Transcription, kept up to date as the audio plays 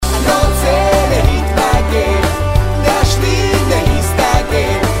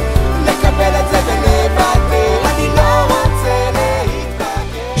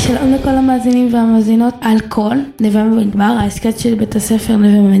סדרת על כל נווה במדבר, ההסכת של בית הספר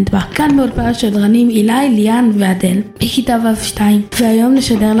נווה במדבר. כאן באולפן השדרנים אילי, ליאן ואדל בכיתה ו'2, והיום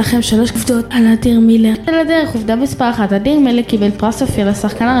נשדר לכם 3 עובדות על אדיר מילר. על הדרך, עובדה מספר 1, אדיר מילר קיבל פרס אופיר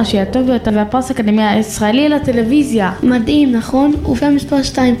לשחקן הראשי הטוב ביותר והפרס האקדמי הישראלי לטלוויזיה. מדהים, נכון? עובדה מספר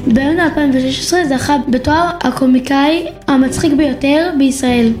 2, בעונה 2016 זכה בתואר הקומיקאי המצחיק ביותר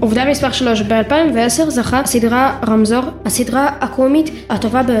בישראל. עובדה מספר 3, ב-2010 זכה סדרה רמזור, הסדרה הקומית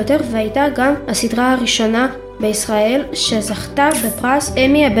הטובה ביותר, והייתה גם הסדרה הראשונה בישראל שזכתה בפרס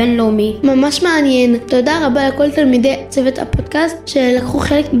אמי הבינלאומי. ממש מעניין. תודה רבה לכל תלמידי צוות הפודקאסט שלקחו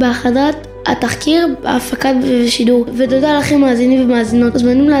חלק בהכנת התחקיר, בהפקת ושידור, ותודה לכם מאזינים ומאזינות.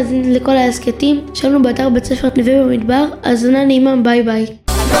 מוזמנים להאזין לכל ההסכתים שלנו באתר בית ספר נווה במדבר. האזנה נעימה, ביי ביי.